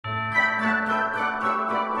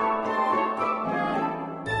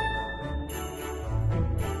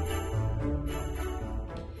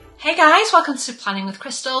guys, welcome to Planning with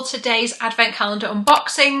Crystal. Today's advent calendar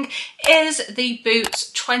unboxing is the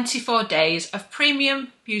Boots 24 Days of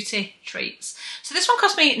Premium Beauty Treats. So this one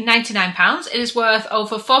cost me £99. It is worth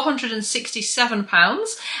over £467 and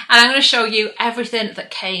I'm going to show you everything that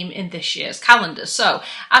came in this year's calendar. So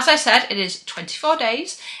as I said, it is 24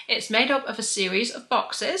 days. It's made up of a series of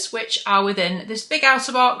boxes which are within this big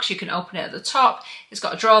outer box. You can open it at the top. It's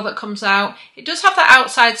got a drawer that comes out. It does have that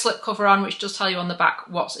outside slip cover on which does tell you on the back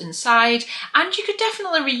what's inside, and you could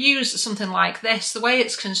definitely reuse something like this. The way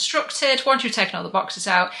it's constructed, once you've taken all the boxes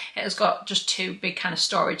out, it has got just two big kind of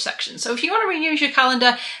storage sections. So if you want to reuse your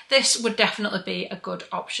calendar, this would definitely be a good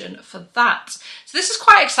option for that. So this is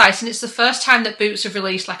quite exciting. It's the first time that Boots have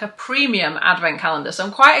released like a premium advent calendar, so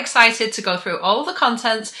I'm quite excited to go through all of the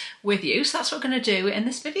content with you. So that's what we're going to do in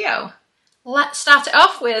this video. Let's start it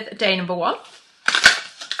off with day number 1.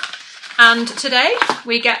 And today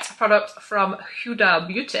we get a product from Huda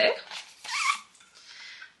Beauty.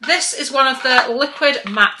 This is one of the liquid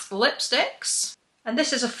matte lipsticks. And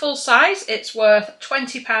this is a full size. It's worth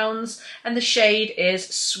 £20 and the shade is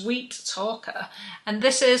Sweet Talker. And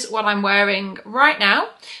this is what I'm wearing right now.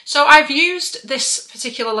 So I've used this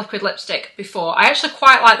particular liquid lipstick before. I actually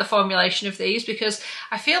quite like the formulation of these because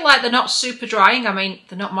I feel like they're not super drying. I mean,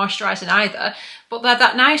 they're not moisturising either, but they're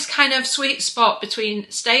that nice kind of sweet spot between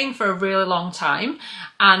staying for a really long time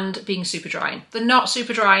and being super drying. They're not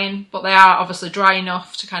super drying, but they are obviously dry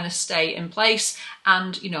enough to kind of stay in place,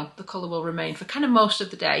 and you know, the colour will remain for kind of most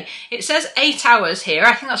of the day. It says 8 hours here.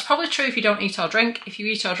 I think that's probably true if you don't eat or drink. If you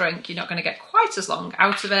eat or drink, you're not going to get quite as long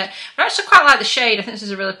out of it. But I actually quite like the shade. I think this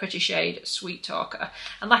is a really pretty shade, Sweet Talker.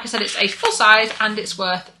 And like I said, it's a full size and it's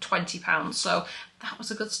worth £20. So that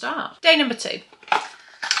was a good start. Day number 2.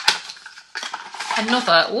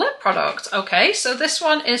 Another lip product. Okay, so this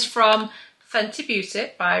one is from Fenty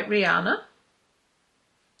Beauty by Rihanna.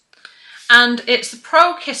 And it's the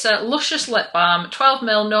Pro Kisser Luscious Lip Balm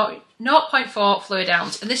 12ml 0.4 fluid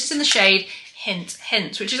ounce. And this is in the shade Hint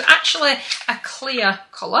Hint, which is actually a clear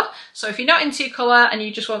colour. So if you're not into your colour and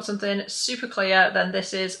you just want something super clear, then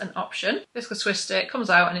this is an option. Basically twist it, comes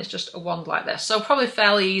out and it's just a wand like this. So probably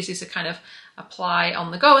fairly easy to kind of apply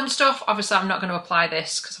on the go and stuff. Obviously I'm not going to apply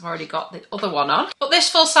this because I've already got the other one on. But this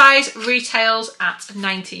full size retails at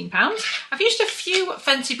 £19. I've used a few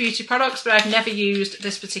Fenty Beauty products, but I've never used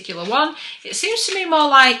this particular one. It seems to me more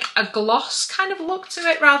like a gloss kind of look to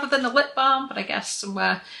it rather than a lip balm, but I guess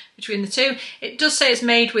somewhere between the two. It does say it's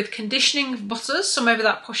made with conditioning butters, so maybe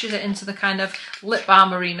that pushes it into the kind of lip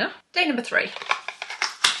balm arena. Day number 3.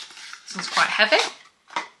 This one's quite heavy.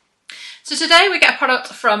 So today we get a product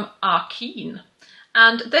from Arkeen,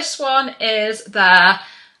 and this one is their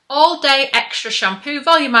All Day Extra Shampoo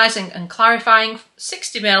Volumizing and Clarifying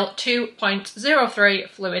 60ml 2.03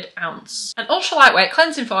 fluid ounce. An ultra lightweight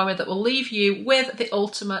cleansing formula that will leave you with the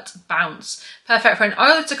ultimate bounce. Perfect for an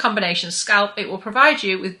oily to combination scalp, it will provide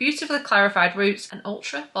you with beautifully clarified roots and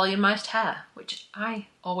ultra volumized hair, which I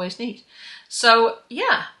always need. So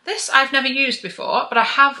yeah, this I've never used before, but I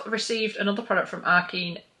have received another product from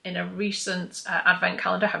Arkeen in a recent advent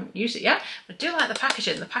calendar. I haven't used it yet, but I do like the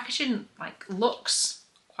packaging. The packaging like looks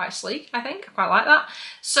quite sleek, I think. I quite like that.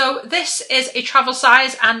 So this is a travel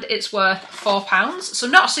size and it's worth £4. So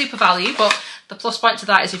not a super value, but the plus point to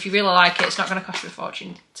that is if you really like it, it's not going to cost you a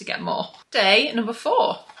fortune to get more. Day number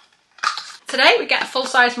 4. Today we get a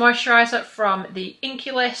full-size moisturiser from the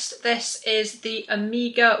Inkey List. This is the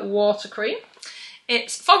Omega Water Cream.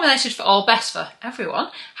 It's formulated for all, best for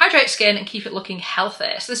everyone. Hydrate skin and keep it looking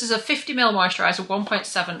healthy. So this is a 50ml moisturiser,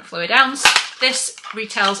 1.7 fluid ounce. This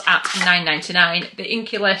retails at £9.99. The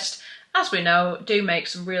Inkey List, as we know, do make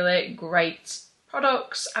some really great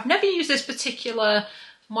products. I've never used this particular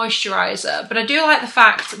moisturiser, but I do like the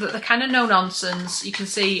fact that they're kind of no nonsense. You can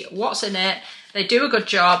see what's in it. They do a good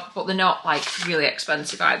job, but they're not like really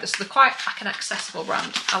expensive either. So they're quite like an accessible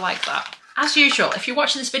brand. I like that. As usual, if you're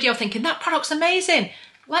watching this video thinking that product's amazing,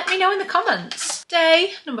 let me know in the comments.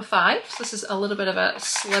 Day number 5. So this is a little bit of a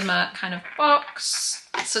slimmer kind of box.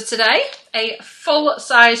 So today, a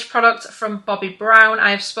full-size product from Bobbi Brown.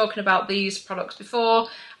 I have spoken about these products before,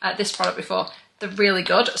 this product before. They're really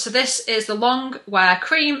good. So this is the Long Wear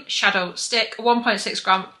Cream Shadow Stick, 1.6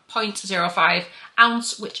 gram, 0.05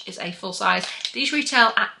 ounce, which is a full size. These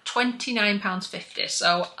retail at £29.50,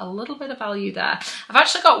 so a little bit of value there. I've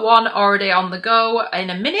actually got one already on the go in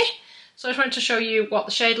a mini, so I just wanted to show you what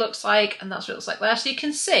the shade looks like, and that's what it looks like there. So you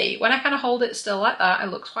can see when I kind of hold it still like that,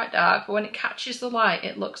 it looks quite dark, but when it catches the light,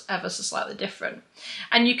 it looks ever so slightly different.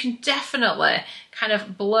 And you can definitely kind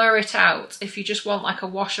of blur it out. If you just want like a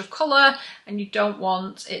wash of colour and you don't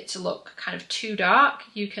want it to look kind of too dark,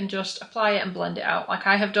 you can just apply it and blend it out like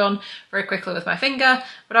I have done very quickly with my finger,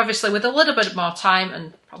 but obviously with a little bit more time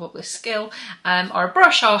and probably skill, or a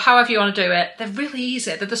brush, or however you want to do it. They're really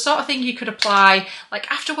easy. They're the sort of thing you could apply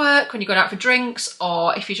like after work when you're going out for drinks,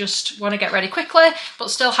 or if you just want to get ready quickly but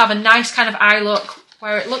still have a nice kind of eye look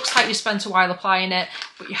where it looks like you spent a while applying it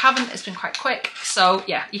but you haven't. It's been quite quick. So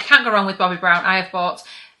yeah, you can't go wrong with Bobbi Brown. I have bought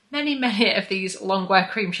many of these long wear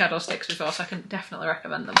cream shadow sticks before, so I can definitely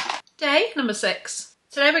recommend them. Day number 6.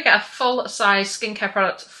 Today we get a full size skincare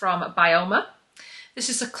product from Bioma. This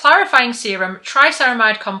is a clarifying serum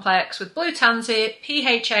triceramide complex with blue tansy,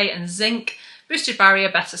 PHA and zinc, boosted barrier,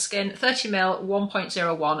 better skin, 30ml,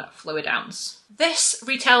 1.01 fluid ounce. This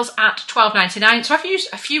retails at $12.99, so I've used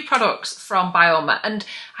a few products from Bioma and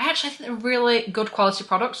I actually think they're really good quality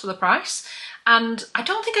products for the price. And I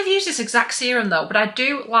don't think I've used this exact serum though, but I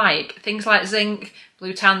do like things like zinc,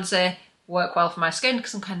 blue tansy, work well for my skin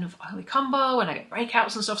because I'm kind of oily combo and I get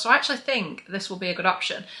breakouts and stuff, so I actually think this will be a good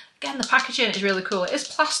option. Again, the packaging is really cool. It is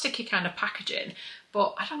plasticky kind of packaging,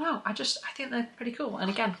 but I don't know, I think they're pretty cool, and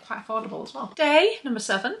again, quite affordable as well. Day number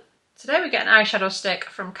 7. Today we get an eyeshadow stick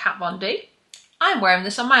from Kat Von D. I'm wearing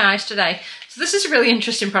this on my eyes today. So this is a really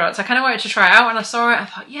interesting product. I kind of wanted to try it out. When I saw it, I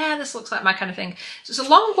thought, yeah, this looks like my kind of thing. So it's a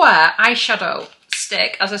long wear eyeshadow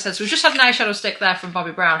stick. As I said, so we've just had an eyeshadow stick there from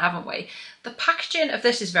Bobbi Brown, haven't we? The packaging of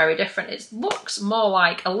this is very different. It looks more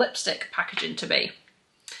like a lipstick packaging to me.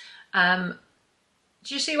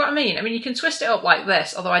 Do you see what I mean? I mean, you can twist it up like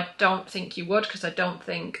this, although I don't think you would, because I don't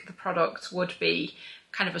think the product would be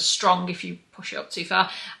kind of as strong if you push it up too far.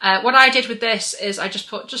 What I did with this is I just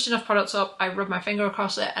put just enough products up, I rubbed my finger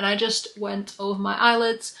across it, and I just went over my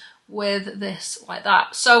eyelids with this like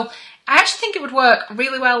that. So I actually think it would work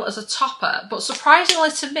really well as a topper, but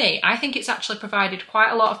surprisingly to me, I think it's actually provided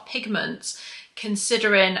quite a lot of pigment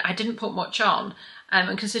considering I didn't put much on,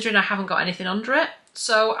 and considering I haven't got anything under it.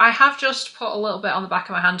 So I have just put a little bit on the back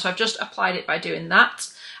of my hand, so I've just applied it by doing that.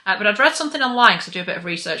 But I'd read something online, because I do a bit of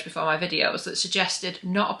research before my videos, that suggested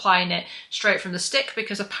not applying it straight from the stick,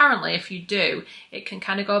 because apparently if you do, it can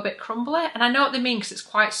kind of go a bit crumbly. And I know what they mean because it's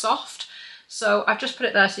quite soft. So I've just put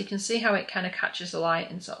it there so you can see how it kind of catches the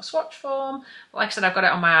light in sort of swatch form. But like I said, I've got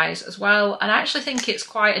it on my eyes as well. And I actually think it's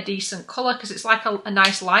quite a decent colour because it's like a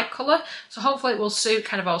nice light colour. So hopefully it will suit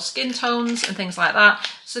kind of all skin tones and things like that.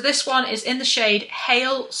 So this one is in the shade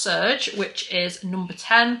Hail Surge, which is number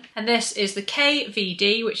 10. And this is the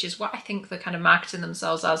KVD, which is what I think they're kind of marketing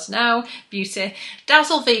themselves as now, Beauty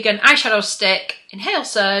Dazzle Vegan Eyeshadow Stick in Hail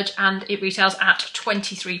Surge, and it retails at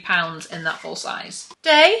 £23 in that full size.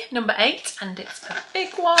 Day number 8, and it's a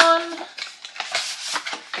big one.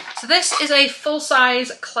 So this is a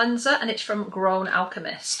full-size cleanser and it's from Grown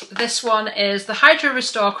Alchemist. This one is the Hydro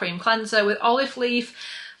Restore Cream Cleanser with olive leaf,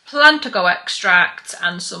 plantago extract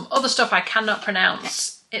and some other stuff I cannot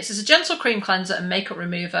pronounce. It's a gentle cream cleanser and makeup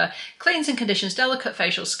remover, cleans and conditions delicate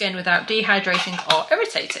facial skin without dehydrating or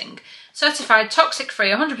irritating. Certified toxic-free,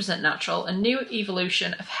 100% natural, a new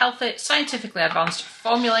evolution of healthy, scientifically advanced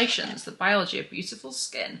formulations, the biology of beautiful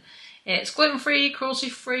skin. It's gluten-free,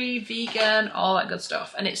 cruelty-free, vegan, all that good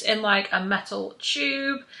stuff. And it's in like a metal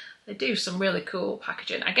tube. They do some really cool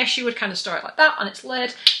packaging. I guess you would kind of store it like that on its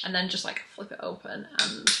lid and then just like flip it open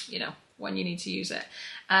and, you know, when you need to use it.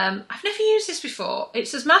 I've never used this before. It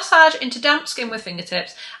says massage into damp skin with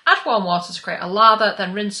fingertips, add warm water to create a lather,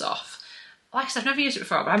 then rinse off. Like I said, I've never used it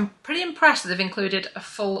before, but I'm pretty impressed that they've included a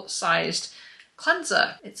full-sized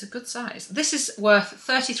cleanser. It's a good size. This is worth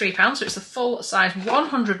 £33, so it's the full size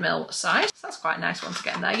 100ml size. So that's quite a nice one to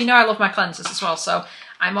get in there. You know I love my cleansers as well, so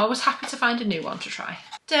I'm always happy to find a new one to try.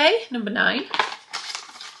 Day number 9.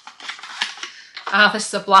 This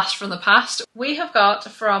is a blast from the past. We have got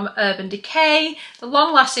from Urban Decay the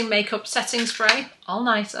long-lasting makeup setting spray,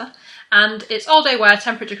 all-nighter, and it's all-day wear,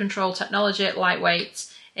 temperature control technology, lightweight.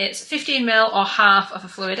 It's 15ml or half of a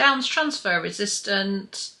fluid ounce, transfer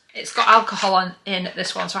resistant. It's got alcohol in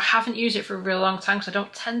this one, so I haven't used it for a really long time because I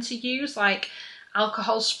don't tend to use like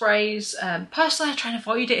alcohol sprays. Personally, I try and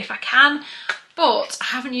avoid it if I can, but I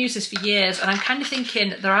haven't used this for years and I'm kind of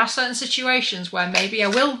thinking there are certain situations where maybe I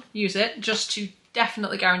will use it just to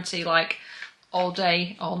definitely guarantee like all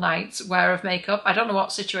day, all night wear of makeup. I don't know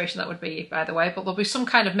what situation that would be, by the way, but there'll be some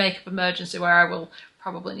kind of makeup emergency where I will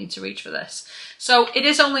probably need to reach for this. So it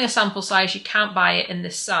is only a sample size, you can't buy it in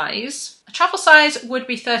this size. A travel size would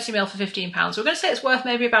be 30ml for £15. We're going to say it's worth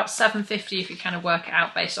maybe about £7.50 if you kind of work it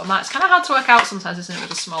out based on that. It's kind of hard to work out sometimes, isn't it, with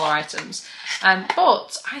the smaller items.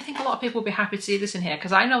 But I think a lot of people will be happy to see this in here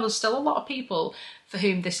because I know there's still a lot of people for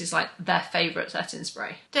whom this is like their favourite setting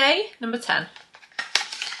spray. Day number 10.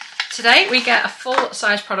 Today we get a full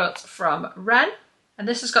size product from Ren. And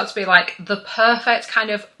this has got to be like the perfect kind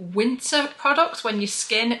of winter product when your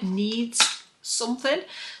skin needs something.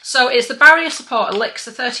 So it's the Barrier Support Elixir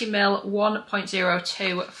 30ml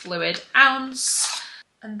 1.02 fluid ounce.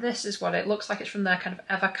 And this is what it looks like. It's from their kind of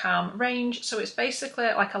Ever Calm range. So it's basically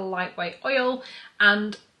like a lightweight oil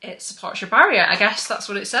and it supports your barrier, I guess that's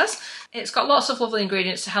what it says. It's got lots of lovely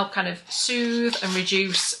ingredients to help kind of soothe and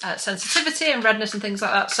reduce sensitivity and redness and things like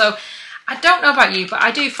that. So I don't know about you, but I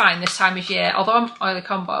do find this time of year, although I'm oily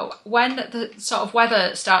combo, when the sort of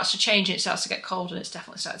weather starts to change and it starts to get cold, and it's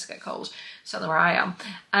definitely starting to get cold, certainly where I am,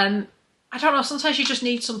 I don't know, sometimes you just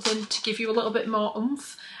need something to give you a little bit more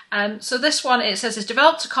oomph. So this one, it says, is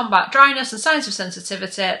developed to combat dryness and signs of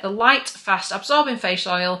sensitivity. The light, fast absorbing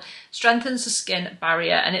facial oil strengthens the skin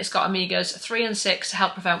barrier, and it's got omegas 3 and 6 to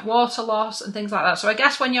help prevent water loss and things like that. So I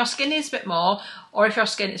guess when your skin needs a bit more, or if your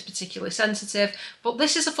skin is particularly sensitive, but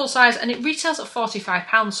this is a full size and it retails at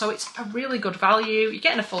 £45, so it's a really good value. You're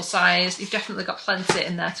getting a full size. You've definitely got plenty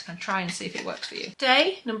in there to kind of try and see if it works for you.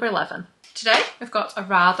 Day number 11. Today we've got a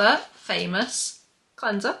rather famous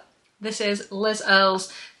cleanser. This is Liz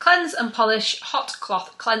Earle's Cleanse and Polish Hot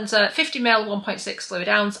Cloth Cleanser, 50ml 1.6 fluid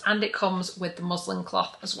ounce, and it comes with the muslin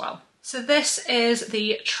cloth as well. So this is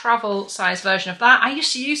the travel size version of that. I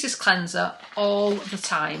used to use this cleanser all the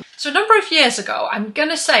time. So a number of years ago, I'm going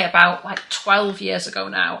to say about like 12 years ago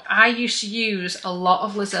now, I used to use a lot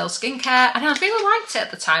of Liz Earle skincare and I really liked it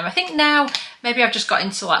at the time. I think now maybe I've just got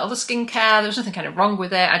into like other skincare. There was nothing kind of wrong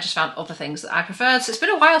with it. I just found other things that I preferred. So it's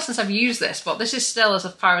been a while since I've used this, but this is still, as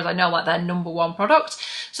far as I know, like their #1 product.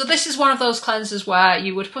 So this is one of those cleansers where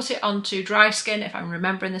you would put it onto dry skin, if I'm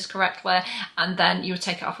remembering this correctly, and then you would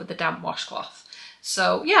take it off with the damp washcloth.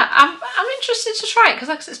 So yeah, I'm interested to try it because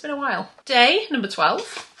like I said, it's been a while. Day number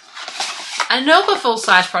 12. Another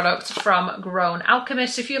full-size product from Grown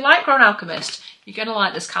Alchemist. If you like Grown Alchemist, you're going to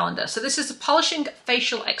like this calendar. So this is a Polishing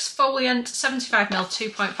Facial Exfoliant, 75ml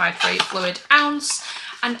 2.53 fluid ounce.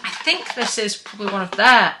 And I think this is probably one of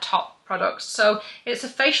their top products. So it's a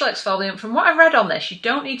facial exfoliant. From what I've read on this, you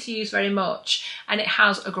don't need to use very much, and it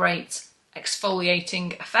has a great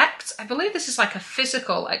exfoliating effect. I believe this is like a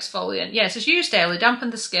physical exfoliant. Yes, it's used daily, dampen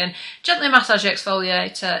the skin, gently massage the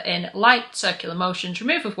exfoliator in light circular motions,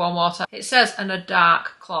 remove with warm water. It says, and a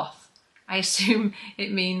dark cloth. I assume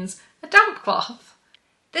it means a damp cloth.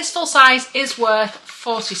 This full size is worth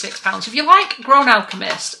 £46. If you like Grown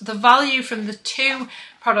Alchemist, the value from the two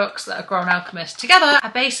products that are Grown Alchemist together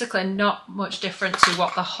are basically not much different to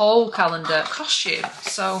what the whole calendar costs you.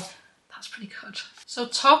 So that's pretty good. So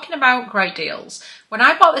talking about great deals, when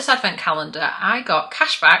I bought this advent calendar, I got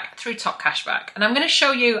cashback through Top Cashback, and I'm going to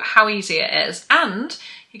show you how easy it is. And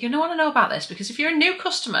you're going to want to know about this because if you're a new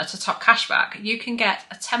customer to Top Cashback, you can get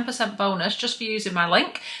a 10% bonus just for using my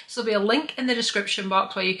link. So there'll be a link in the description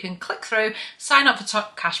box where you can click through, sign up for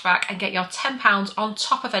Top Cashback and get your £10 on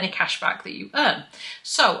top of any cashback that you earn.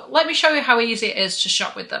 So let me show you how easy it is to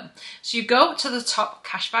shop with them. So you go to the Top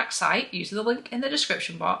Cashback site using the link in the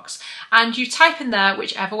description box and you type in there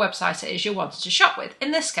whichever website it is you're wanting to shop with.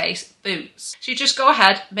 In this case, Boots. So you just go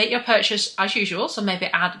ahead, make your purchase as usual. So maybe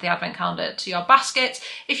add the advent calendar to your basket.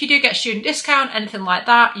 If you do get student discount, anything like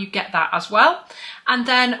that, you get that as well. And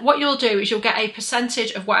then what you'll do is you'll get a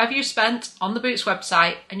percentage of whatever you spent on the Boots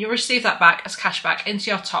website and you'll receive that back as cashback into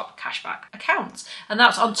your Top Cashback account. And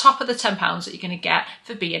that's on top of the £10 that you're going to get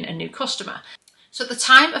for being a new customer. So at the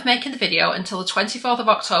time of making the video until the 24th of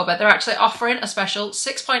October, they're actually offering a special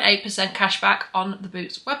 6.8% cashback on the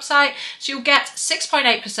Boots website. So you'll get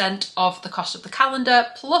 6.8% of the cost of the calendar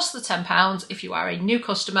plus the £10 if you are a new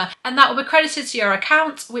customer. And that will be credited to your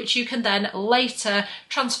account, which you can then later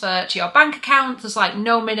transfer to your bank account. There's like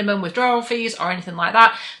no minimum withdrawal fees or anything like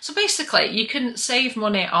that. So basically you can save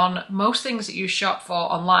money on most things that you shop for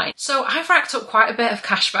online. So I've racked up quite a bit of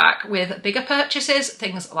cashback with bigger purchases,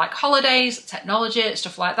 things like holidays, technology,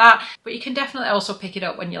 stuff like that, but you can definitely also pick it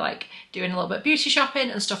up when you're like doing a little bit of beauty shopping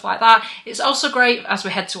and stuff like that. It's also great as we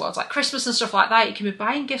head towards like Christmas and stuff like that. You can be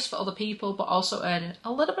buying gifts for other people but also earning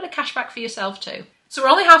a little bit of cash back for yourself too. So we're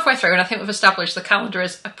only halfway through and I think we've established the calendar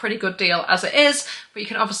is a pretty good deal as it is, but you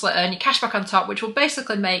can obviously earn your cash back on top, which will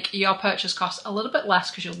basically make your purchase cost a little bit less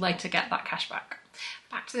because you'll later get that cash back.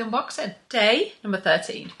 Back to the unboxing. Day number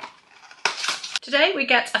 13. Today we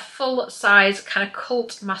get a full-size kind of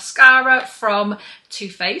cult mascara from Too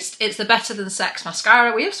Faced. It's the Better Than Sex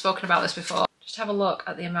mascara. We have spoken about this before. Just have a look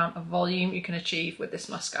at the amount of volume you can achieve with this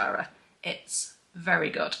mascara. It's very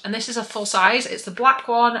good. And this is a full size. It's the black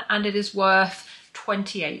one and it is worth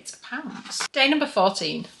 £28. Day number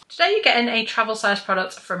 14. Today you're getting a travel size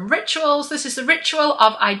product from Rituals. This is the Ritual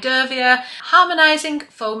of Idurvia Harmonising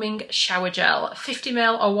Foaming Shower Gel,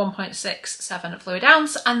 50ml or 1.67 fluid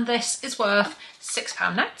ounce, and this is worth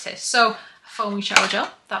 £6.90. So foaming shower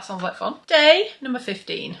gel, that sounds like fun. Day number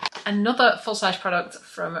 15. Another full-size product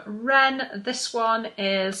from Ren. This one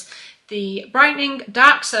is the Brightening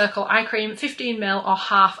Dark Circle Eye Cream, 15ml or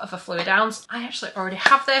half of a fluid ounce. I actually already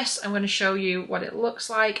have this. I'm going to show you what it looks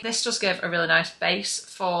like. This does give a really nice base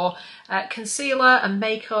for concealer and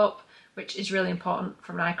makeup, which is really important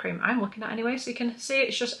from an eye cream I'm looking at anyway. So you can see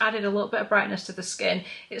it's just added a little bit of brightness to the skin.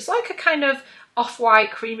 It's like a kind of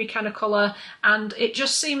off-white creamy kind of colour, and it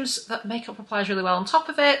just seems that makeup applies really well on top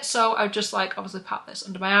of it. So I would just like obviously pat this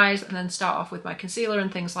under my eyes and then start off with my concealer and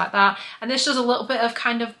things like that. And this does a little bit of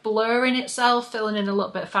kind of blur in itself, filling in a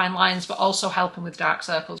little bit of fine lines, but also helping with dark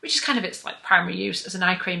circles, which is kind of its like primary use as an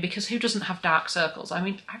eye cream, because who doesn't have dark circles? I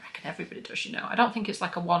mean, I reckon everybody does, you know. I don't think it's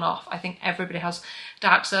like a one-off. I think everybody has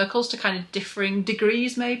dark circles to kind of differing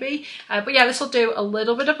degrees maybe. But yeah, this will do a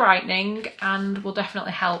little bit of brightening and will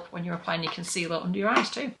definitely help when you're applying your concealer under your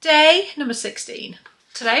eyes too. Day number 16.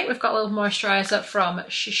 Today we've got a little moisturiser from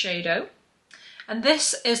Shiseido, and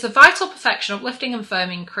this is the Vital Perfection Uplifting and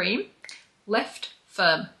Firming Cream. Lift,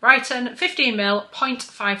 Firm, Brighten, 15ml,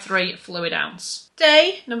 0.53 fluid ounce.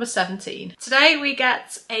 Day number 17. Today we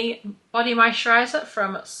get a body moisturiser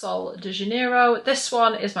from Sol de Janeiro. This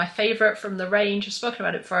one is my favourite from the range. I've spoken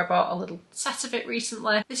about it before. I bought a little set of it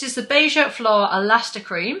recently. This is the Beige Flor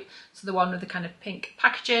Elasticream, so the one with the kind of pink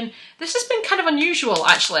packaging. This has been kind of unusual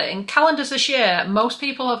actually. In calendars this year, most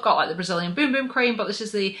people have got like the Brazilian Boom Boom cream, but this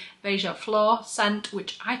is the Beige Flor scent,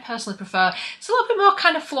 which I personally prefer. It's a little bit more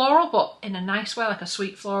kind of floral, but in a nice way, like a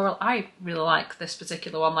sweet floral. I really like this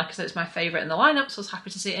particular one. Like I said, it's my favourite in the lineup, so I was happy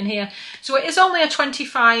to see it in here. So it is only a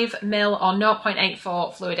 25ml or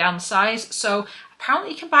 0.84 fluid ounce size. So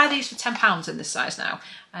apparently you can buy these for £10 in this size now.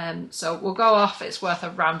 So we'll go off, it's worth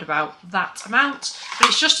around about that amount. But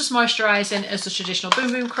it's just as moisturising as the traditional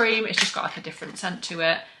Boom Boom cream. It's just got like a different scent to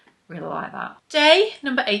it. Really like that. Day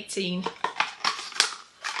number 18.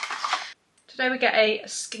 Today we get a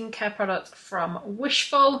skincare product from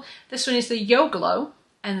Wishful. This one is the Yo Glow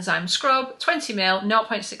Enzyme Scrub, 20ml,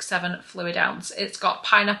 0.67 fluid ounce. It's got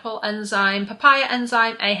pineapple enzyme, papaya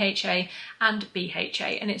enzyme, AHA and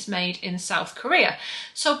BHA, and it's made in South Korea.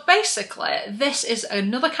 So basically this is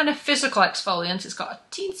another kind of physical exfoliant. It's got a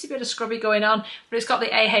teensy bit of scrubby going on, but it's got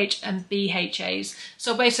the AH and BHAs.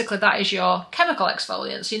 So basically that is your chemical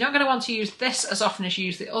exfoliant. So you're not going to want to use this as often as you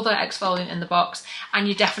use the other exfoliant in the box, and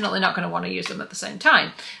you're definitely not going to want to use them at the same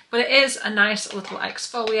time. But it is a nice little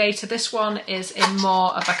exfoliator. This one is in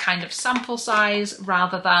more of a kind of sample size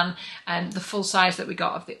rather than the full size that we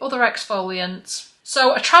got of the other exfoliants.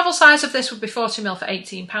 So a travel size of this would be 40ml for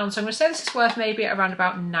 £18. So I'm going to say this is worth maybe around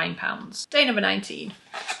about £9. Day number 19.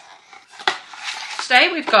 Today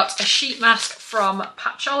we've got a sheet mask from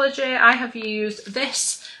Patchology. I have used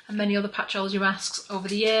this and many other Patchology masks over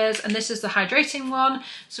the years, and this is the hydrating one.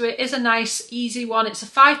 So it is a nice easy one. It's a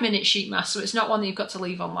 5-minute sheet mask, so it's not one that you've got to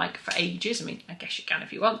leave on like for ages. I mean, I guess you can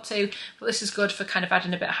if you want to, but this is good for kind of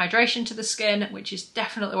adding a bit of hydration to the skin, which is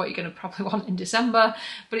definitely what you're going to probably want in December,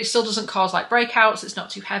 but it still doesn't cause like breakouts. It's not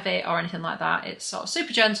too heavy or anything like that. It's sort of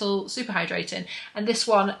super gentle, super hydrating, and this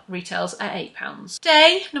one retails at £8.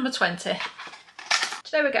 Day number 20.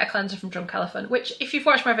 Today we get a cleanser from Drunk Elephant, which if you've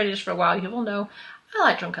watched my videos for a while, you will know I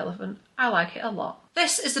like Drunk Elephant. I like it a lot.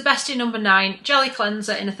 This is the Bestie number 9 Jelly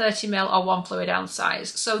Cleanser in a 30ml or 1 fluid ounce size.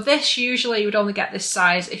 So this usually you would only get this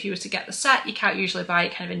size if you were to get the set. You can't usually buy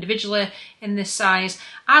it kind of individually in this size.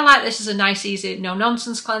 I like this as a nice easy no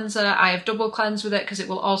nonsense cleanser. I have double cleanse with it because it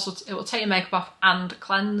will take your makeup off and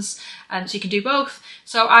cleanse, and so you can do both.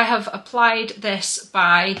 So I have applied this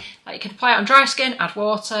by, like, you can apply it on dry skin, add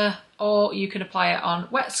water, or you can apply it on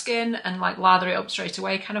wet skin and like lather it up straight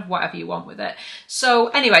away, kind of whatever you want with it. So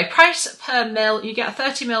anyway, price per mil, you get a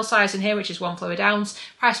 30ml size in here, which is 1 fluid ounce.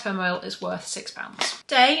 Price per mil is worth £6.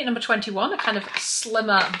 Day number 21, a kind of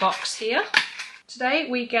slimmer box here. Today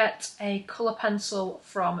we get a colour pencil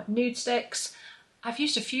from Nude Sticks. I've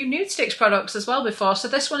used a few Nude Sticks products as well before. So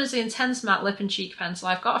this one is the Intense Matte Lip and Cheek Pencil.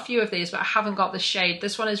 I've got a few of these, but I haven't got this shade.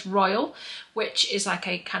 This one is Royal, which is like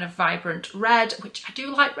a kind of vibrant red, which I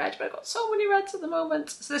do like red, but I've got so many reds at the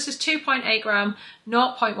moment. So this is 2.8 gram,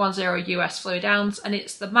 0.10 US fluid ounce, and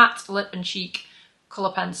it's the Matte Lip and Cheek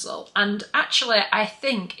colour pencil. And actually, I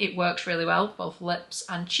think it works really well, both lips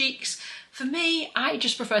and cheeks. For me, I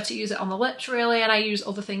just prefer to use it on the lips really, and I use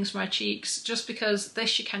other things for my cheeks just because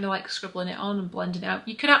this you're kind of like scribbling it on and blending it out.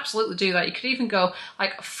 You can absolutely do that. You could even go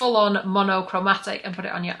like full on monochromatic and put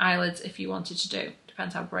it on your eyelids if you wanted to do.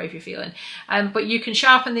 Depends how brave you're feeling. But you can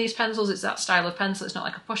sharpen these pencils. It's that style of pencil. It's not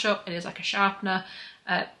like a push-up. It is like a sharpener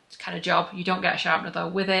kind of job. You don't get a sharpener though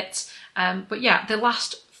with it. But yeah, they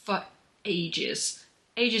last for ages.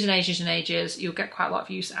 Ages and ages and ages. You'll get quite a lot of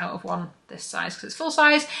use out of one this size because it's full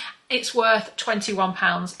size. It's worth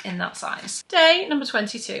 £21 in that size. Day number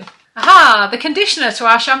 22. Aha! The conditioner to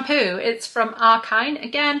our shampoo. It's from Arkine.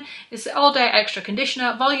 Again, it's the All Day Extra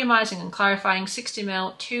Conditioner, volumizing and clarifying,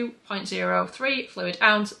 60ml, 2.03 fluid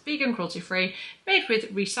ounce, vegan, cruelty free, made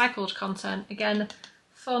with recycled content. Again,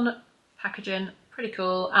 fun packaging, pretty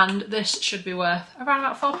cool, and this should be worth around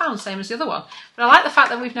about £4, same as the other one. But I like the fact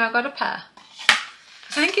that we've now got a pair.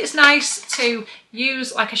 I think it's nice to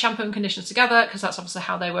use like a shampoo and conditioner together because that's obviously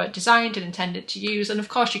how they were designed and intended to use, and of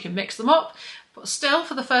course you can mix them up, but still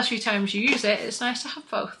for the first few times you use it, it's nice to have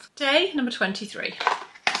both. Day number 23.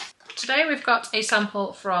 Today we've got a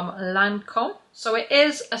sample from Lancome. So it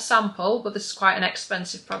is a sample, but this is quite an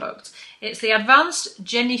expensive product. It's the Advanced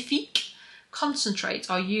Genifique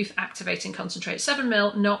Concentrate or Youth Activating Concentrate,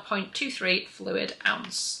 7ml, 0.23 fluid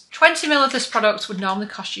ounce. 20ml of this product would normally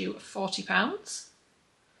cost you £40.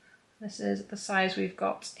 This is the size we've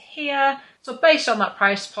got here. So based on that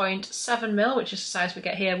price point, 7ml, which is the size we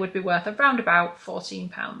get here, would be worth around about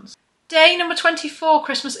 £14. Day number 24,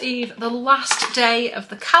 Christmas Eve, the last day of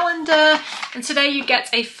the calendar. And today you get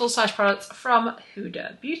a full-size product from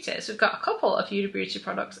Huda Beauty. So we've got a couple of Huda Beauty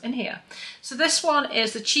products in here. So this one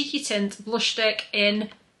is the Cheeky Tint Blush Stick in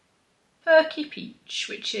Perky Peach,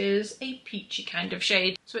 which is a peachy kind of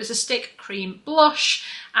shade. So it's a stick cream blush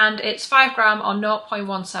and it's 5g or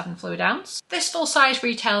 0.17 fluid ounce. This full size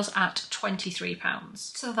retails at £23.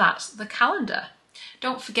 So that's the calendar.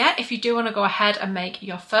 Don't forget, if you do want to go ahead and make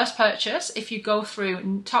your first purchase, if you go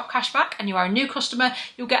through Top Cashback and you are a new customer,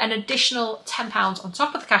 you'll get an additional £10 on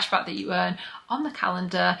top of the cashback that you earn on the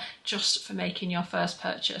calendar just for making your first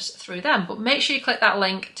purchase through them. But make sure you click that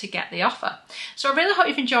link to get the offer. So I really hope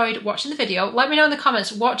you've enjoyed watching the video. Let me know in the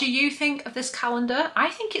comments, what do you think of this calendar? I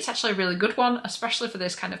think it's actually a really good one, especially for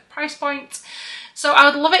this kind of price point. So I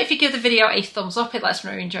would love it if you give the video a thumbs up. It lets me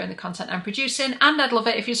know you're enjoying the content I'm producing, and I'd love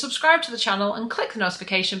it if you subscribe to the channel and click the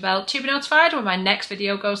notification bell to be notified when my next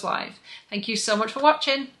video goes live. Thank you so much for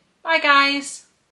watching. Bye guys.